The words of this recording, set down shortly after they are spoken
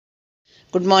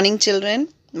Good morning, children.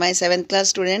 My 7th class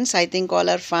students, I think all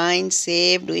are fine,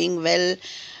 safe, doing well.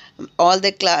 All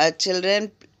the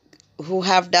children who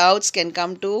have doubts can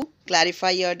come to clarify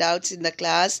your doubts in the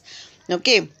class.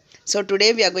 Okay, so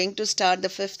today we are going to start the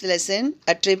 5th lesson,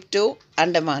 a trip to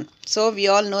Andaman. So we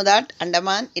all know that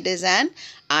Andaman, it is an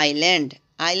island.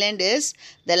 Island is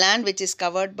the land which is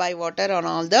covered by water on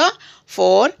all the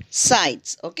four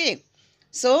sides. Okay,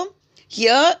 so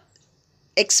here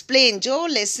explain जो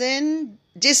lesson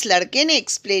जिस लड़के ने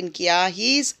explain किया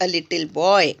he is a little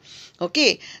boy.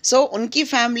 Okay, सो उनकी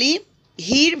family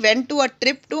he went to a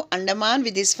trip to Andaman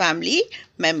with his family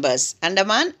members,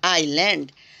 Andaman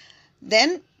island.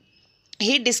 Then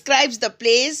he describes the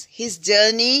place, his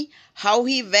journey, how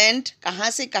he went, कहाँ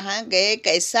से कहाँ गए,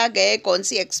 कैसा गए, कौन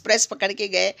सी एक्सप्रेस पकड़ के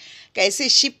गए, कैसे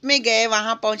शिप में गए,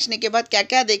 वहाँ पहुँचने के बाद क्या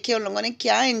क्या देखे उन लोगों ने,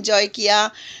 क्या एंजॉय किया,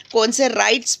 कौन से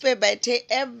राइड्स पे बैठे,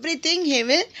 everything he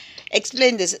will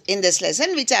explain this in this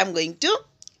lesson which I am going to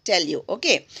tell you.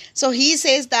 Okay, so he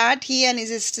says that he and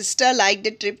his sister liked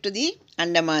the trip to the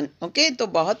Andaman. Okay, तो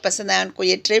बहुत पसंद आया उनको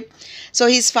ये trip. So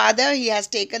his father, he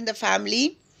has taken the family,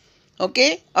 okay,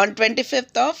 on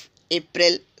 25th of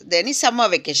April, यानी summer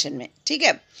vacation में. ठीक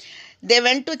है, they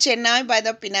went to Chennai by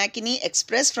the Pinakini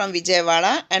Express from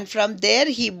Vijayawada and from there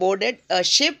he boarded a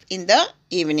ship in the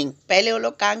evening. पहले वो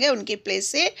लोग कहाँ गए, उनकी प्लेस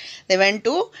से they went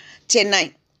to Chennai,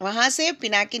 वहाँ से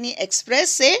पिनाकिनी एक्सप्रेस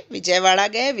से विजयवाड़ा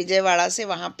गए, विजयवाड़ा से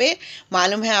वहाँ पे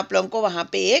मालूम है आप लोगों को वहाँ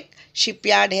पे एक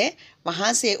शिपयार्ड है,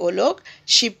 वहाँ से वो लोग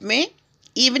शिप में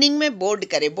इवनिंग में बोर्ड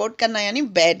करे, बोर्ड करना यानी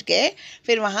बैठ गए,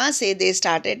 फिर वहाँ से they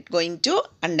started going to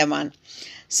Andaman.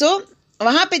 सो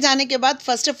वहाँ पे जाने के बाद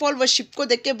फर्स्ट ऑफ ऑल वो शिप को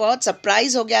देख के बहुत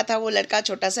सरप्राइज हो गया था वो लड़का,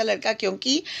 छोटा सा लड़का,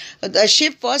 क्योंकि द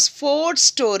शिप वॉज 4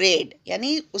 स्टोरेड,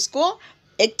 यानी उसको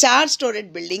एक 4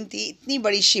 स्टोरेड बिल्डिंग थी, इतनी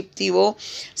बड़ी शिप थी वो.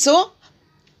 सो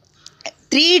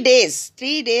 3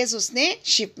 days उसने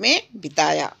शिप में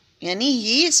बिताया, यानी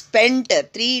ही spent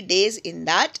 3 days in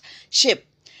that ship.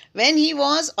 When he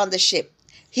was on the ship,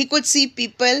 he could see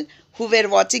people who were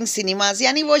watching cinemas,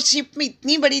 यानी वो शिप में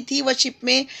इतनी बड़ी थी, वो शिप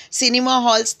में सिनेमा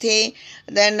हॉल्स थे.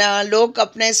 देन लोग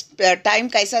अपने टाइम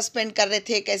कैसा स्पेंड कर रहे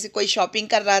थे, कैसे कोई शॉपिंग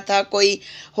कर रहा था, कोई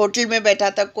होटल में बैठा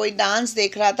था, कोई डांस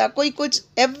देख रहा था, कोई कुछ,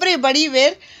 एवरीबडी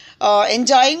वेर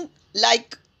एन्जॉइंग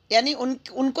लाइक, यानी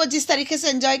उनको जिस तरीके से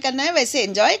एंजॉय करना है वैसे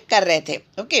एंजॉय कर रहे थे.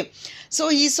 Okay, so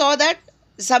he saw that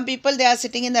some people they are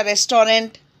sitting in the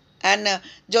restaurant and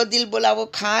जो दिल बोला वो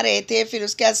खा रहे थे, फिर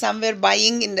उसके बाद समवेयर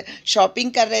बाइंग इन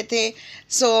शॉपिंग कर रहे थे.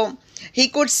 सो he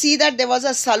could see that there was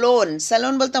a salon,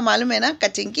 salon बोलता मालूम है ना,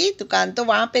 कटिंग की दुकान, तो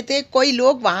वहाँ पे थे, कोई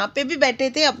लोग वहाँ पे भी बैठे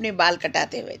थे अपने बाल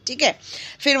कटाते हुए. ठीक है,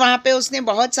 फिर वहाँ पे उसने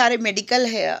बहुत सारे मेडिकल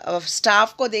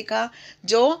स्टाफ को देखा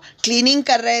जो क्लीनिंग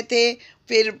कर रहे थे,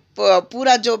 फिर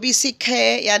पूरा जो भी सिख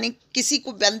है, यानी किसी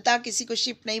को बनता किसी को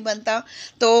शिप नहीं बनता,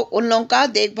 तो उन लोगों का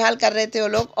देखभाल कर रहे थे वो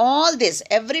लोग. All this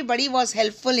everybody was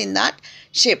helpful in that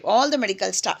ship, all the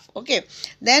medical staff. Okay,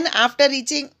 then after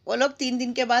reaching वो लोग 3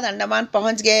 दिन के बाद अंडमान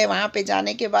पहुंच गए. वहाँ पे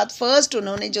जाने के बाद फर्स्ट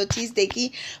उन्होंने जो चीज़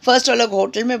देखी, फर्स्ट वो लोग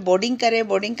होटल में बोर्डिंग करे,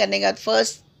 बोर्डिंग करने के बाद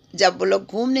फर्स्ट जब वो लोग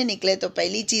घूमने निकले तो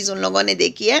पहली चीज़ उन लोगों ने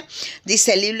देखी है दी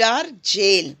सेल्यूलर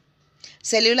जेल.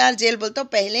 सेल्यूलर जेल बोलते,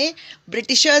 पहले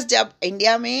ब्रिटिशर्स जब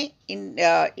इंडिया में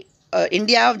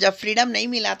इंडिया जब फ्रीडम नहीं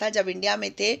मिला था, जब इंडिया में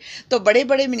थे, तो बड़े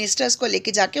बड़े मिनिस्टर्स को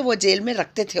लेके जाके वो जेल में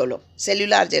रखते थे वो लोग.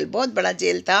 सेल्यूलर जेल बहुत बड़ा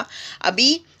जेल था.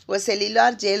 अभी वो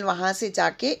सेल्यूलर जेल वहाँ से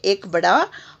जाके एक बड़ा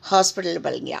हॉस्पिटल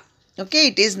बन गया. Okay,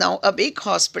 it is now a big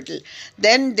hospital.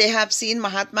 Then they have seen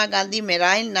Mahatma Gandhi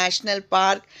Marine National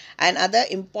Park and other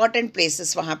important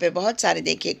places. वहाँ पे बहुत सारे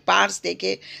देखे, पार्क्स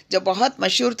देखे. जो बहुत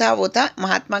मशहूर था वो था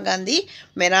Mahatma Gandhi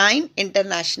Marine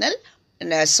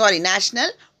National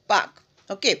Park.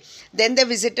 Okay, then they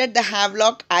visited the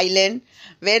Havelock Island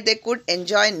where they could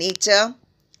enjoy nature.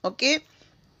 Okay,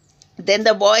 then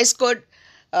the boys could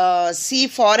see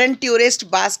foreign tourists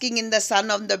basking in the sun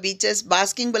on the beaches.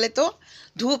 Basking बोले तो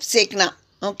धूप सेकना.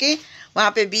 Okay,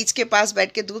 वहाँ पे बीच के पास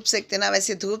बैठ के धूप सेकते ना,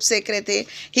 वैसे धूप सेक रहे थे.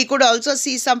 He could also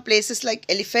see some places like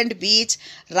elephant beach,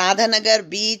 Radhanagar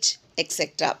beach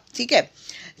etcetera. ठीक है,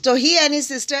 तो ही and his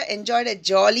sister enjoyed A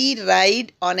jolly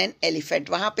ride on an elephant.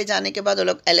 वहाँ पे जाने के बाद वो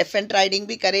लोग एलिफेंट राइडिंग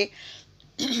भी करे.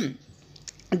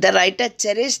 The writer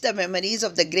cherished the memories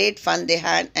of the great fun they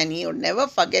had and he would never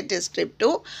forget his trip to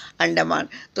Andaman.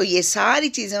 तो ये सारी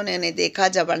चीज़ें उन्होंने देखा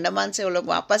जब अंडमान से वो लोग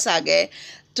वापस आ गए.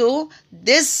 तो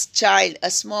this child, a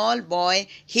small boy,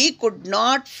 he could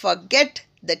not forget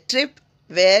the trip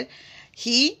where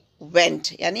he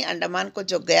went. यानी अंडमान को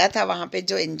जो गया था, वहाँ पे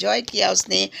जो एंजॉय किया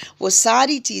उसने, वो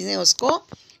सारी चीज़ें उसको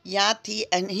याद थी.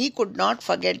 and he could not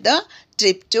forget the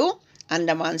trip to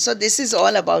Andaman. So this is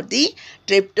all about the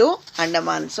trip to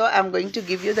Andaman. So I'm going to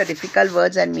give you the difficult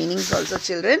words and meanings also,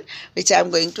 children, which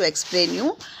I'm going to explain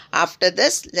you after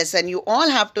this lesson. You all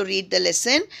have to read the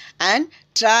lesson and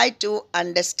try to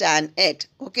understand it.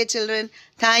 Okay, children.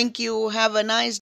 Thank you. Have a nice